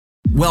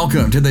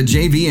Welcome to the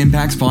JV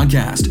Impacts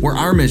Podcast, where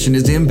our mission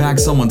is to impact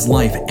someone's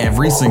life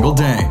every single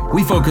day.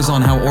 We focus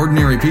on how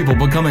ordinary people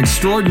become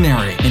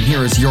extraordinary. And here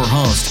is your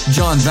host,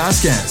 John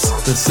Vasquez,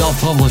 the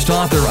self-published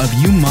author of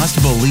You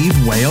Must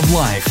Believe Way of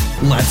Life.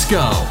 Let's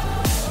go.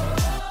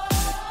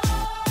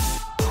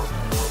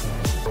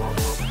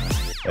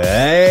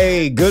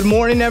 Hey, good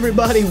morning,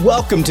 everybody.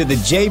 Welcome to the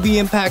JV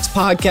Impacts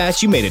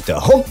Podcast. You made it to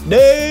Hump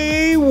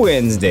Day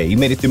Wednesday. You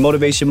made it through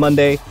Motivation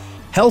Monday.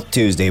 Health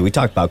Tuesday, we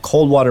talked about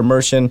cold water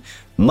immersion.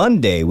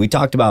 Monday, we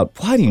talked about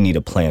why do you need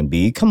a plan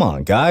B? Come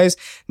on, guys.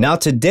 Now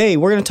today,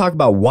 we're going to talk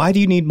about why do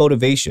you need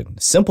motivation?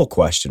 Simple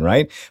question,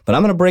 right? But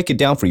I'm going to break it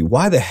down for you.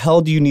 Why the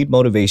hell do you need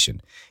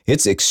motivation?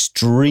 It's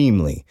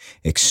extremely,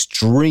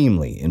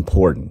 extremely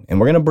important. And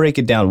we're going to break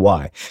it down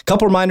why. A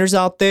couple reminders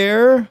out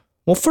there.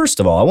 Well, first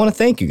of all, I want to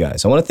thank you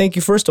guys. I want to thank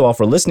you, first of all,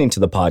 for listening to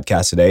the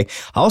podcast today.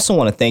 I also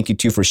want to thank you,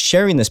 too, for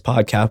sharing this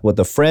podcast with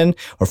a friend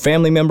or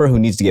family member who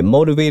needs to get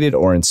motivated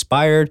or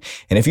inspired.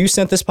 And if you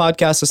sent this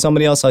podcast to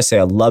somebody else, I say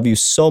I love you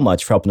so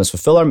much for helping us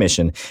fulfill our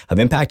mission of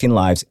impacting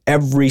lives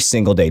every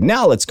single day.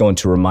 Now let's go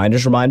into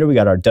reminders. Reminder, we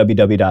got our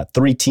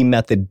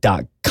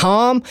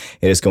www.3tmethod.com.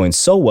 It is going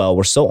so well.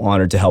 We're so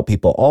honored to help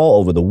people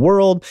all over the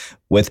world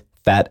with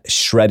fat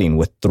shredding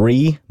with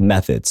 3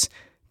 methods: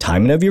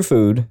 timing of your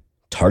food,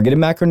 targeted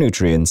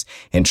macronutrients,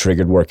 and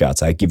triggered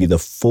workouts. I give you the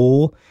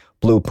full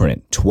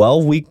blueprint,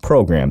 12-week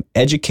program,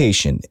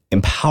 education,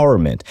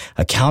 empowerment,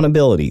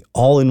 accountability,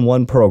 all in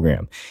one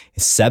program.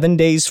 It's 7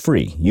 days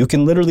free. You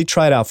can literally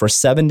try it out for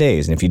 7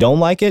 days. And if you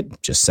don't like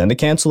it, just send a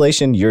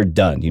cancellation. You're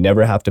done. You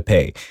never have to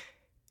pay.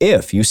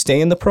 If you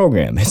stay in the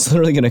program, it's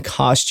literally going to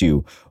cost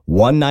you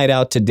one night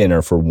out to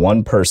dinner for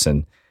one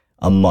person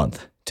a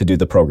month to do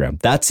the program.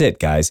 That's it,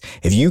 guys.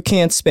 If you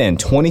can't spend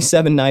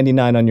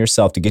 $27.99 on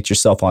yourself to get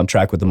yourself on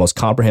track with the most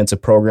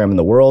comprehensive program in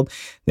the world,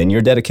 then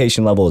your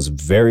dedication level is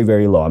very,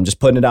 very low. I'm just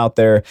putting it out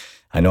there.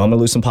 I know I'm going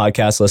to lose some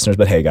podcast listeners,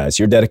 but hey, guys,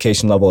 your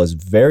dedication level is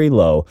very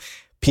low.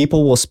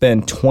 People will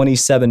spend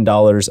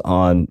 $27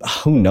 on,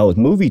 who knows,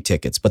 movie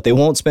tickets, but they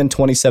won't spend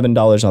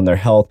 $27 on their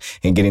health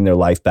and getting their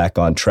life back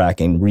on track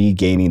and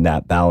regaining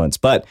that balance.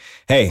 But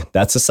hey,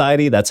 that's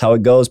society. That's how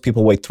it goes.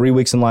 People wait 3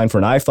 weeks in line for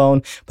an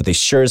iPhone, but they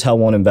sure as hell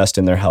won't invest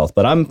in their health.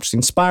 But I'm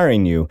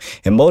inspiring you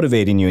and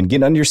motivating you and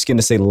getting under your skin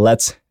to say,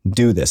 let's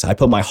do this. I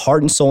put my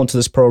heart and soul into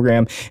this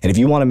program. And if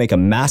you want to make a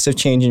massive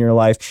change in your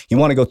life, you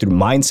want to go through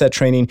mindset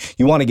training,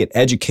 you want to get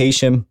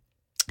education,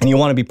 and you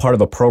want to be part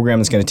of a program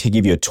that's going to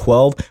give you a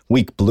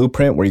 12-week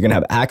blueprint where you're going to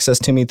have access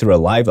to me through a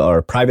live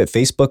or private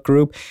Facebook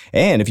group.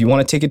 And if you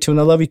want to take it to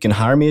another level, you can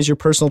hire me as your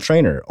personal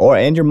trainer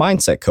and your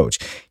mindset coach.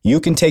 You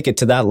can take it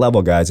to that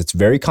level, guys. It's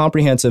very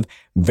comprehensive,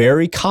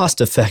 very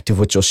cost-effective,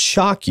 which will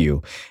shock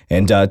you.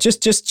 And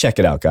just check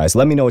it out, guys.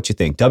 Let me know what you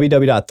think.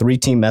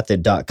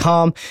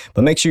 www.3tmethod.com.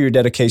 But make sure your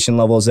dedication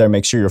level is there.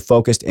 Make sure you're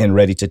focused and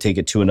ready to take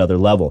it to another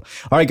level.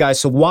 All right, guys.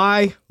 So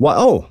why?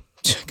 Oh,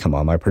 come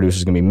on. My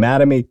producer's going to be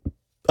mad at me.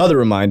 Other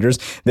reminders,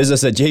 visit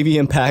us at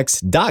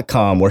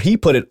jvimpacts.com, where he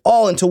put it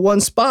all into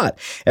one spot.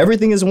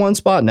 Everything is in one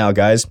spot now,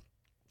 guys.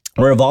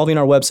 We're evolving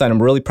our website.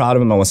 I'm really proud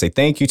of him. I want to say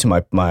thank you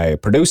to my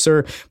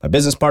producer, my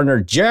business partner,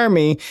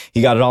 Jeremy.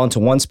 He got it all into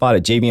one spot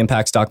at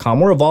jvimpacts.com.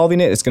 We're evolving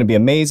it. It's going to be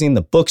amazing.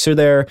 The books are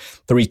there.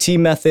 3T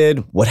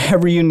method,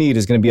 whatever you need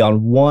is going to be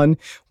on one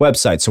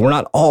website. So we're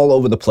not all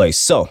over the place.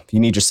 So if you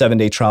need your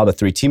 7-day trial to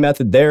 3T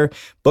method there,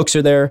 books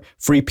are there,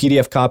 free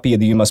PDF copy of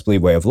the You Must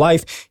Believe Way of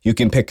Life. You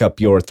can pick up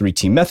your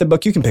 3T method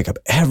book. You can pick up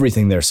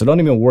everything there. So don't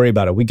even worry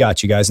about it. We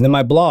got you guys. And then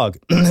my blog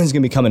is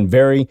going to be coming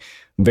very,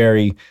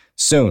 very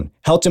soon.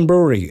 Helton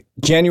Brewery,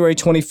 January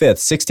 25th,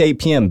 6 to 8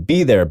 p.m.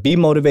 Be there, be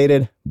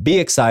motivated, be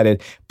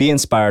excited, be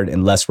inspired,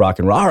 and let's rock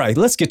and roll. All right,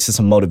 let's get to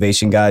some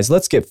motivation, guys.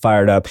 Let's get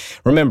fired up.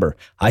 Remember,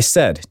 I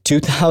said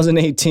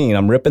 2018,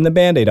 I'm ripping the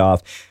Band-Aid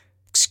off.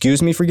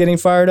 Excuse me for getting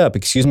fired up.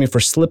 Excuse me for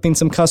slipping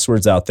some cuss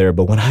words out there.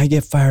 But when I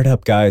get fired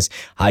up, guys,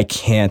 I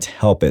can't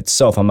help it.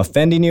 So if I'm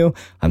offending you,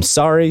 I'm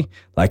sorry.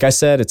 Like I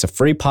said, it's a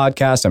free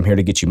podcast. I'm here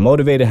to get you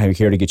motivated. I'm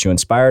here to get you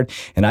inspired.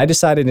 And I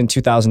decided in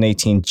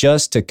 2018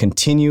 just to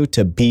continue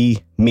to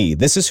be me.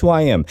 This is who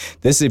I am.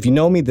 If you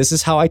know me, this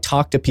is how I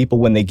talk to people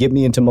when they get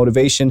me into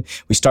motivation.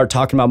 We start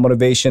talking about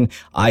motivation.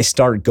 I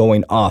start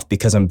going off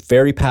because I'm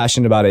very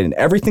passionate about it. And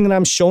everything that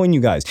I'm showing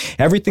you guys,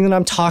 everything that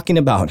I'm talking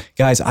about,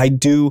 guys, I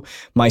do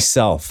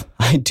myself.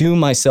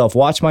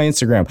 Watch my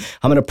Instagram.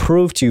 I'm going to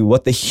prove to you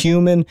what the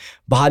human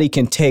body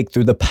can take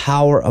through the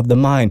power of the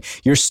mind.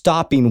 You're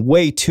stopping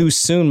way too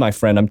soon, my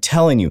friend. I'm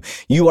telling you,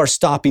 you are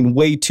stopping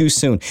way too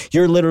soon.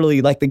 You're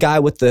literally like the guy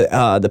with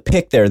the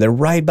pick there. They're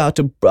right about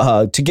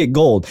to get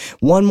gold.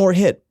 One more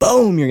hit,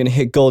 boom, you're going to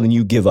hit gold and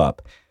you give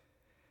up.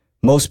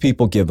 Most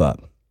people give up.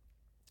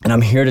 And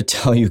I'm here to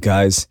tell you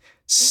guys,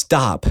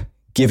 stop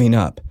giving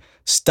up.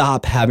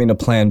 Stop having a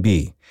plan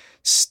B.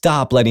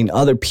 Stop letting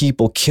other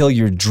people kill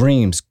your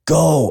dreams.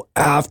 Go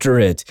after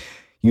it.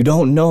 You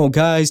don't know,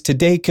 guys.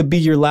 Today could be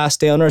your last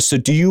day on earth. So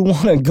do you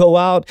want to go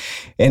out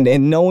and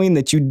knowing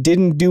that you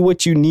didn't do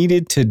what you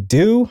needed to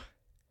do?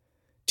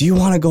 Do you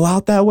want to go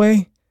out that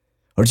way?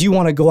 Or do you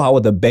want to go out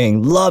with a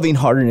bang, loving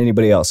harder than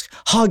anybody else,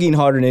 hugging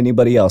harder than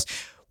anybody else,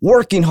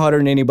 working harder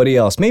than anybody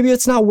else. Maybe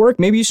it's not work.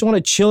 Maybe you just want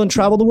to chill and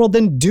travel the world.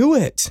 Then do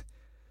it.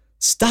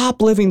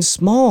 Stop living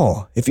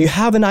small. If you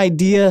have an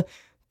idea,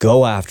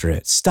 go after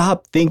it.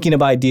 Stop thinking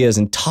of ideas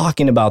and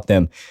talking about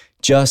them.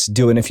 Just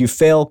do it. And if you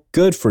fail,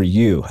 good for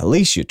you. At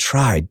least you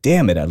tried.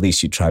 Damn it, at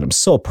least you tried. I'm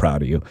so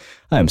proud of you.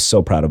 I am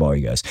so proud of all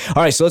you guys.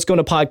 All right, so let's go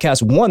into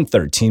podcast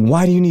 113.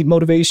 Why do you need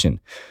motivation?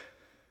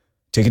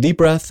 Take a deep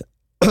breath,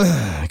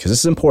 because this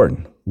is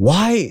important.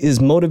 Why is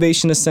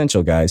motivation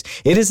essential, guys?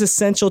 It is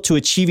essential to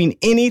achieving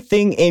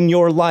anything in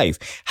your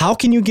life. How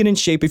can you get in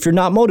shape if you're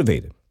not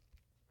motivated?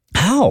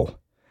 How?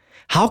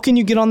 How can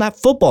you get on that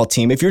football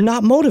team if you're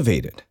not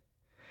motivated?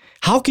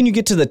 How can you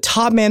get to the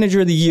top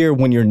manager of the year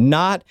when you're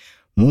not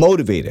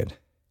motivated?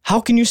 How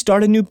can you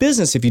start a new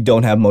business if you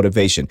don't have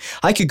motivation?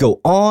 I could go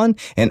on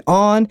and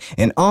on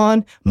and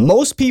on.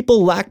 Most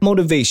people lack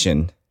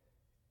motivation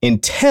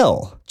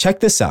until, check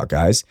this out,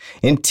 guys,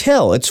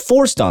 until it's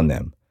forced on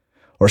them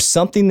or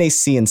something they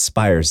see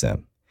inspires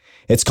them.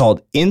 It's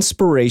called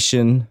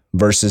inspiration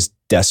versus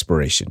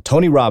desperation.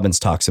 Tony Robbins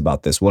talks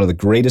about this, one of the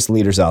greatest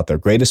leaders out there,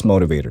 greatest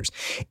motivators.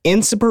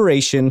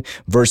 Inspiration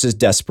versus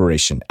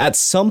desperation. At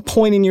some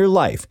point in your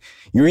life,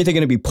 you're either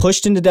going to be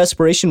pushed into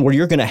desperation where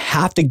you're going to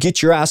have to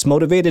get your ass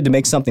motivated to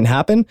make something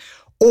happen,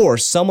 or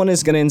someone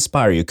is going to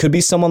inspire you. It could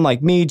be someone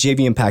like me,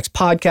 JV Impacts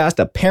Podcast,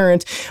 a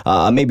parent,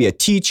 maybe a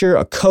teacher,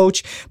 a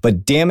coach,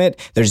 but damn it,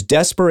 there's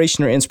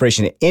desperation or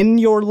inspiration in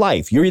your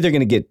life. You're either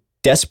going to get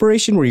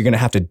desperation where you're going to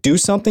have to do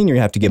something, you're going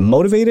to have to get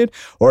motivated,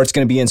 or it's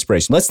going to be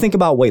inspiration. Let's think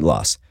about weight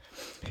loss.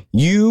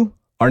 You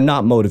are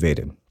not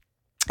motivated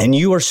and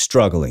you are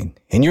struggling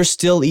and you're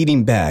still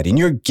eating bad and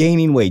you're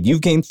gaining weight.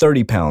 You've gained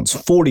 30 pounds,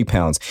 40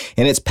 pounds,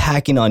 and it's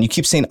packing on. You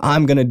keep saying,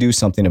 I'm going to do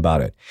something about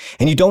it.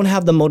 And you don't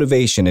have the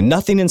motivation and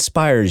nothing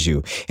inspires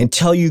you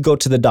until you go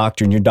to the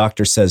doctor and your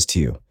doctor says to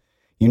you,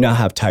 you now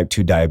have type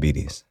 2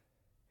 diabetes.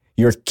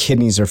 Your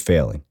kidneys are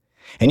failing.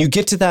 And you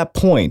get to that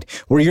point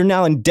where you're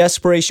now in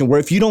desperation, where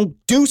if you don't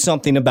do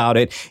something about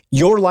it,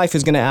 your life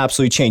is going to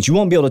absolutely change. You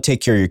won't be able to take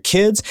care of your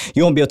kids.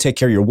 You won't be able to take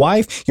care of your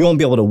wife. You won't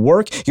be able to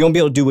work. You won't be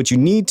able to do what you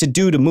need to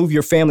do to move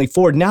your family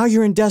forward. Now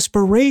you're in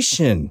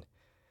desperation.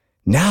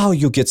 Now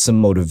you'll get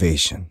some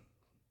motivation.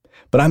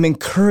 But I'm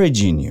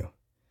encouraging you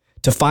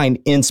to find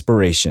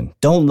inspiration.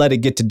 Don't let it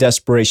get to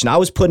desperation. I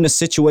was put in a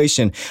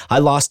situation. I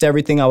lost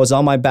everything. I was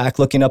on my back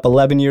looking up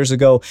 11 years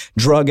ago,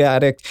 drug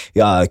addict,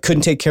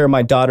 couldn't take care of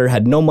my daughter,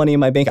 had no money in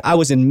my bank. I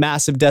was in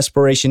massive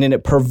desperation and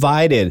it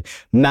provided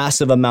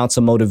massive amounts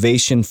of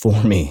motivation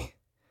for me.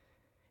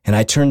 And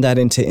I turned that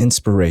into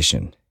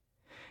inspiration.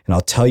 And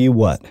I'll tell you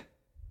what,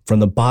 from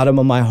the bottom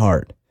of my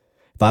heart,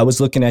 if I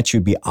was looking at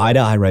you, be eye to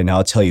eye right now,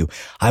 I'll tell you,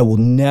 I will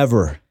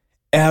never,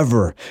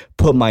 ever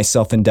put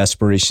myself in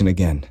desperation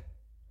again.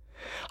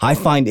 I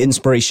find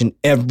inspiration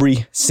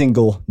every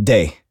single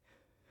day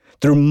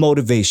through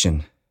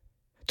motivation,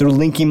 through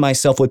linking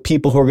myself with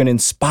people who are going to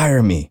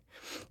inspire me,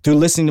 through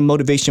listening to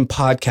motivation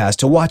podcasts,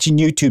 to watching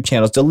YouTube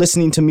channels, to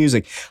listening to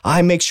music.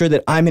 I make sure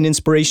that I'm an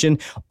inspiration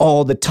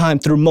all the time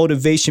through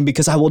motivation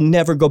because I will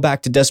never go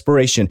back to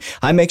desperation.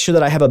 I make sure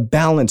that I have a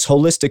balanced,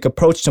 holistic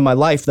approach to my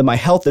life, that my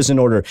health is in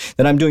order,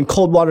 that I'm doing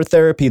cold water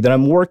therapy, that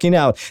I'm working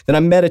out, that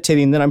I'm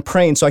meditating, that I'm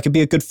praying so I can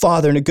be a good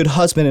father and a good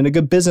husband and a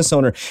good business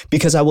owner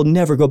because I will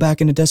never go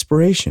back into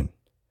desperation.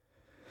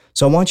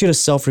 So I want you to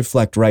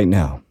self-reflect right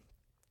now.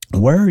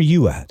 Where are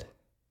you at?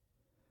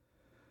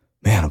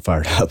 Man, I'm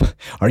fired up.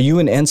 Are you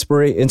in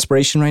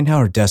inspiration right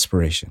now or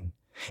desperation?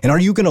 And are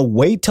you going to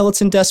wait till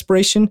it's in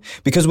desperation?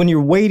 Because when you're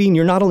waiting,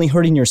 you're not only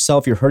hurting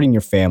yourself, you're hurting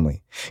your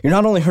family. You're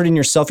not only hurting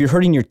yourself, you're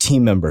hurting your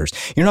team members.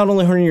 You're not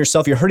only hurting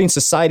yourself, you're hurting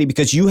society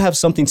because you have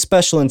something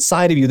special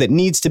inside of you that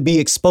needs to be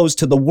exposed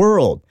to the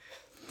world.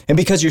 And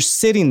because you're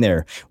sitting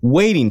there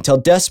waiting till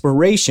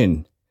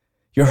desperation,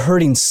 you're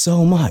hurting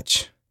so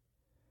much.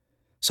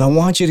 So I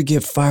want you to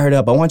get fired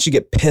up. I want you to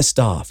get pissed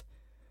off.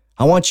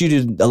 I want you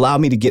to allow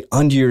me to get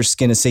under your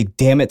skin and say,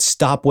 damn it,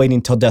 stop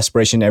waiting till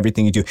desperation in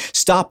everything you do.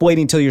 Stop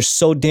waiting till you're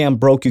so damn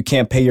broke you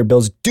can't pay your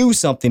bills. Do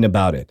something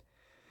about it.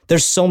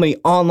 There's so many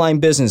online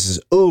businesses,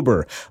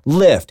 Uber,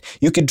 Lyft.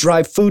 You could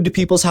drive food to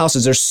people's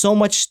houses. There's so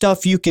much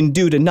stuff you can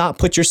do to not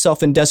put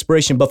yourself in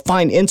desperation, but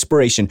find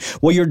inspiration.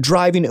 While you're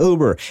driving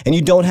Uber and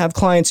you don't have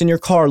clients in your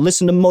car,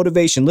 listen to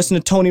motivation, listen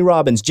to Tony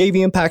Robbins,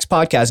 JV Impacts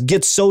Podcast.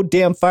 Get so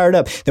damn fired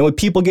up that when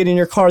people get in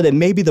your car, that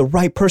maybe the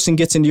right person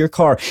gets into your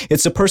car.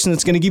 It's the person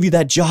that's going to give you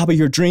that job of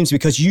your dreams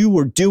because you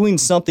were doing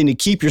something to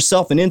keep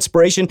yourself in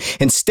inspiration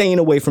and staying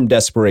away from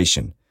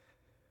desperation.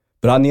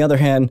 But on the other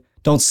hand,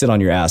 don't sit on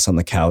your ass on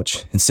the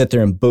couch and sit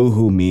there and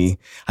boo-hoo me.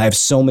 I have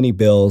so many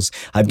bills.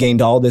 I've gained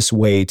all this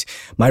weight.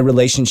 My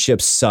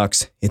relationship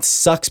sucks. It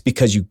sucks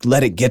because you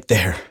let it get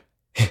there.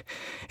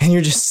 And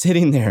you're just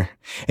sitting there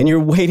and you're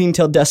waiting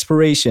till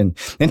desperation,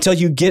 until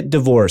you get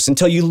divorced,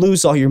 until you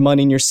lose all your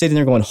money and you're sitting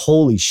there going,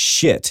 holy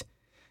shit,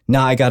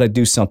 now I got to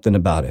do something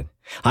about it.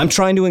 I'm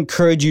trying to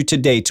encourage you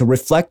today to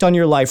reflect on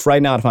your life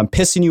right now. If I'm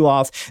pissing you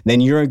off, then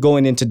you're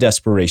going into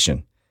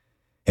desperation.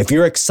 If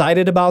you're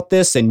excited about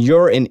this and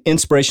you're an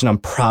inspiration, I'm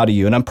proud of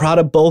you. And I'm proud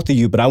of both of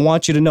you. But I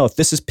want you to know if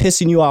this is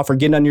pissing you off or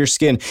getting under your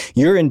skin,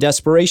 you're in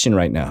desperation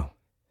right now.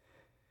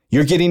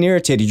 You're getting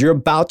irritated. You're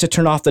about to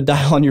turn off the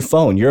dial on your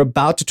phone. You're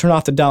about to turn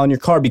off the dial on your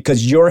car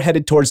because you're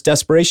headed towards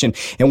desperation.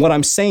 And what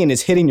I'm saying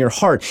is hitting your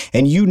heart.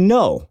 And you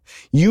know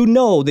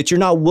that you're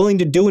not willing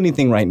to do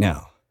anything right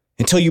now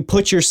until you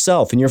put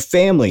yourself and your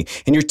family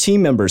and your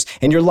team members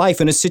and your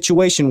life in a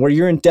situation where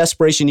you're in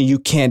desperation and you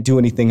can't do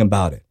anything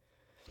about it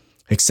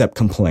except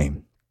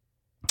complain.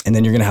 And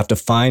then you're going to have to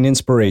find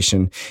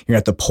inspiration. You're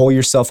going to have to pull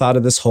yourself out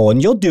of this hole,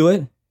 and you'll do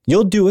it.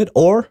 You'll do it,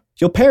 or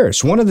you'll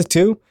perish. One of the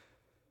two.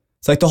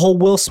 It's like the whole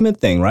Will Smith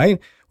thing, right?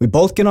 We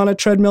both get on a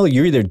treadmill.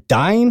 You're either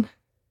dying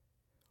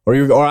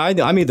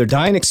I'm either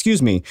dying,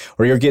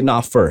 or you're getting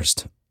off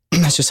first.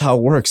 That's just how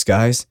it works,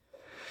 guys.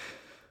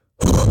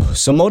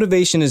 So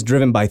motivation is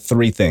driven by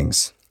three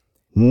things: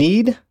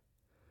 need,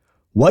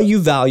 what you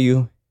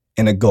value,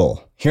 and a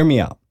goal. Hear me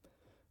out.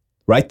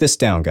 Write this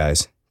down,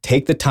 guys.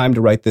 Take the time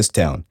to write this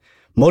down.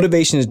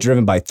 Motivation is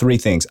driven by three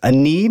things. A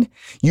need,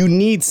 you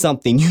need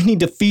something. You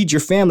need to feed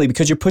your family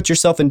because you put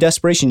yourself in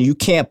desperation. You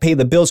can't pay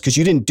the bills because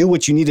you didn't do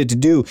what you needed to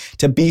do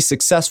to be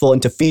successful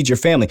and to feed your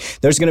family.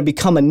 There's going to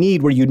become a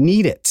need where you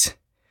need it,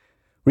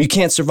 where you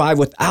can't survive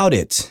without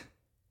it.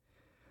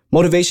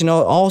 Motivation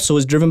also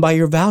is driven by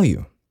your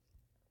value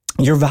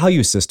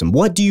system.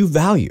 What do you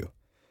value?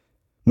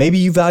 Maybe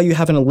you value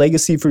having a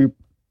legacy for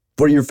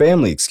your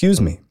family,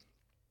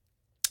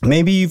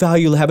 Maybe you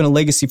value having a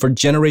legacy for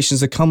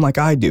generations to come like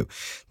I do.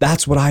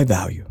 That's what I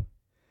value.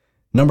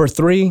 Number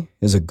 3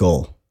 is a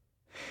goal.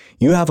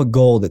 You have a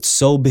goal that's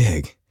so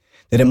big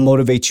that it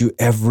motivates you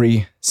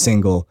every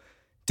single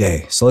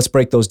day. So let's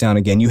break those down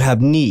again. You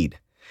have need.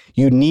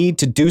 You need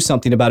to do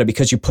something about it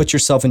because you put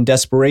yourself in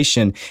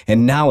desperation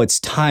and now it's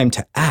time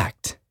to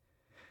act.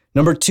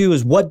 Number 2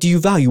 is what do you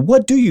value?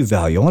 What do you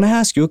value? I want to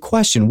ask you a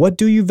question. What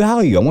do you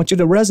value? I want you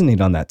to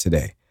resonate on that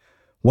today.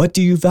 What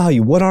do you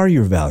value? What are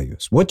your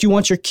values? What do you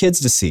want your kids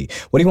to see?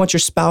 What do you want your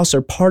spouse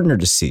or partner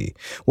to see?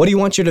 What do you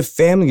want your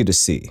family to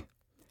see?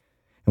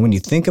 And when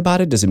you think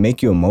about it, does it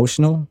make you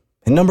emotional?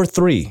 And number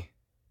 3,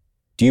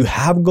 do you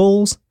have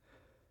goals?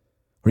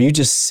 Or are you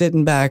just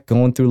sitting back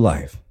going through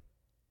life?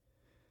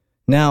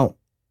 Now,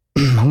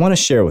 I want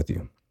to share with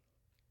you.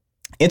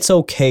 It's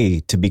okay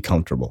to be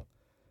comfortable.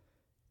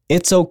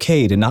 It's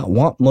okay to not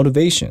want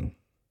motivation.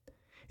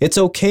 It's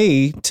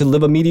okay to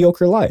live a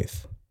mediocre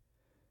life.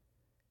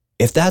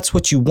 If that's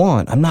what you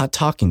want, I'm not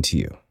talking to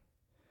you.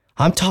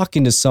 I'm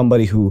talking to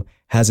somebody who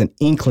has an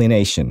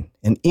inclination,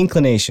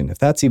 if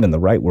that's even the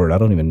right word, I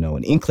don't even know,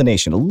 an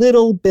inclination, a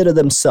little bit of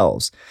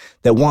themselves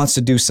that wants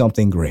to do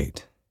something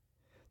great.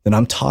 Then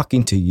I'm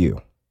talking to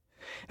you.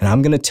 And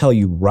I'm going to tell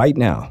you right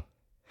now,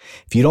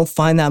 if you don't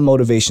find that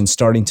motivation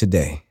starting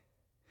today,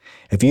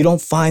 if you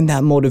don't find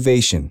that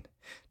motivation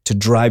to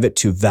drive it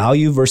to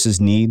value versus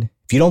need,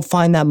 if you don't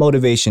find that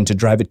motivation to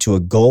drive it to a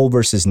goal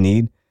versus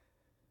need,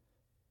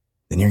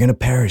 then you're going to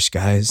perish,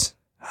 guys.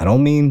 I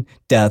don't mean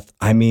death.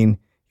 I mean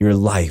your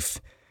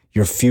life,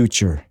 your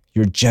future,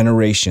 your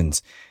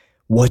generations,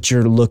 what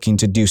you're looking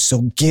to do.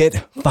 So get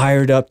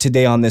fired up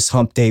today on this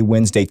Hump Day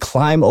Wednesday.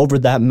 Climb over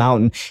that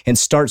mountain and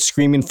start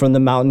screaming from the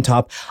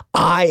mountaintop,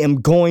 I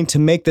am going to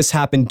make this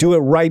happen. Do it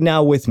right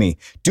now with me.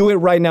 Do it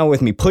right now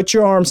with me. Put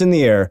your arms in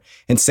the air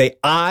and say,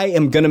 I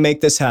am going to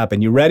make this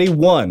happen. You ready?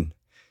 1,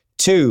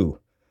 2,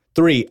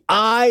 3.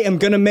 I am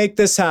going to make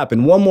this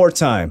happen. One more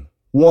time.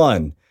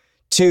 1,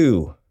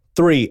 2,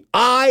 3.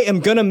 I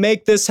am going to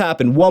make this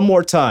happen. One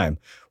more time.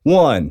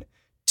 1,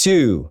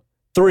 2,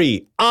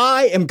 3.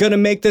 I am going to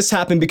make this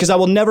happen because I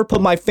will never put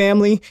my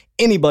family,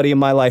 anybody in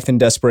my life in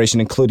desperation,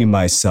 including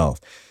myself.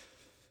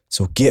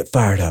 So get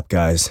fired up,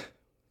 guys.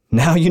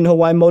 Now you know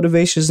why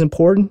motivation is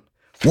important.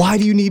 Why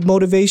do you need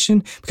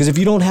motivation? Because if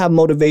you don't have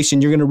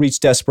motivation, you're going to reach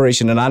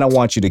desperation, and I don't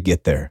want you to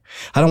get there.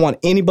 I don't want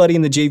anybody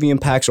in the JV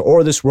Impacts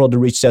or this world to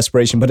reach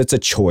desperation, but it's a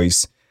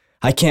choice.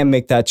 I can't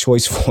make that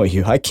choice for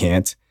you. I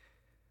can't.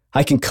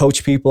 I can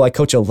coach people. I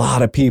coach a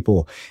lot of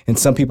people, and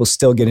some people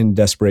still get into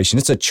desperation.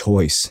 It's a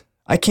choice.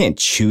 I can't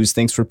choose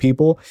things for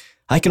people.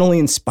 I can only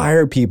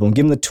inspire people and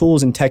give them the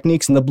tools and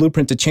techniques and the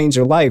blueprint to change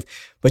their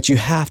life. But you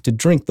have to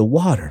drink the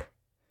water.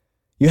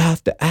 You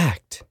have to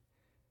act.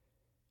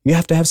 You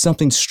have to have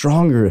something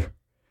stronger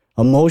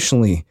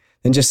emotionally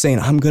than just saying,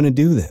 I'm going to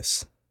do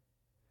this.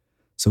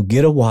 So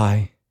get a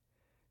why.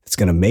 It's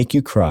going to make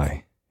you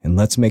cry. And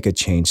let's make a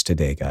change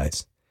today,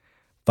 guys.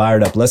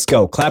 Fired up. Let's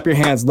go. Clap your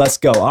hands. Let's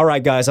go. All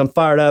right, guys, I'm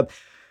fired up.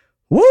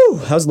 Woo!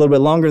 That was a little bit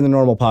longer than the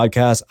normal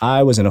podcast.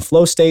 I was in a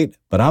flow state,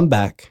 but I'm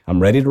back.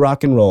 I'm ready to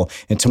rock and roll.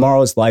 And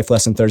tomorrow is Life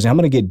Lesson Thursday. I'm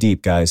going to get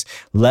deep, guys.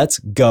 Let's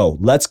go.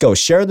 Let's go.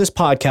 Share this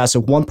podcast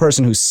with one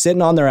person who's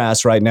sitting on their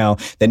ass right now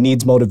that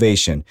needs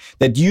motivation,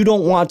 that you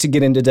don't want to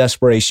get into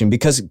desperation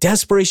because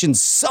desperation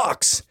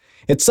sucks.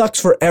 It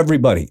sucks for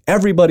everybody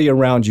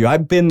around you.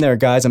 I've been there,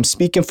 guys. I'm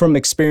speaking from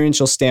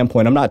experiential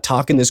standpoint. I'm not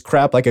talking this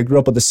crap like I grew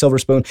up with a silver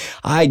spoon.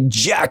 I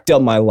jacked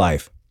up my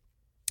life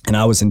and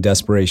I was in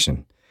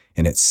desperation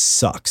and it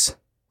sucks.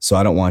 So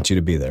I don't want you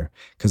to be there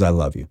because I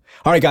love you.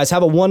 All right, guys,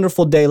 have a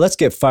wonderful day. Let's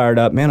get fired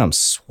up. Man, I'm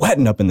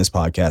sweating up in this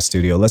podcast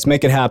studio. Let's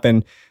make it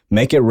happen.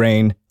 Make it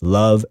rain.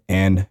 Love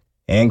and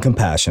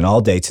compassion all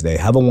day today.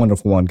 Have a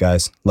wonderful one,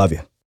 guys. Love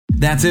you.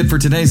 That's it for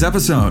today's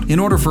episode. In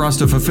order for us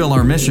to fulfill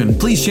our mission,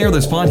 please share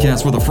this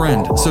podcast with a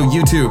friend so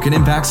you too can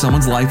impact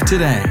someone's life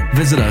today.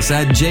 Visit us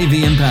at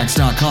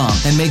jvimpacts.com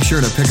and make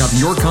sure to pick up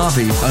your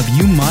copy of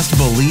You Must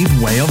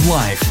Believe Way of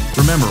Life.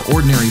 Remember,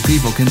 ordinary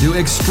people can do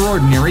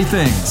extraordinary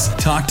things.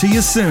 Talk to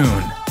you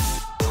soon.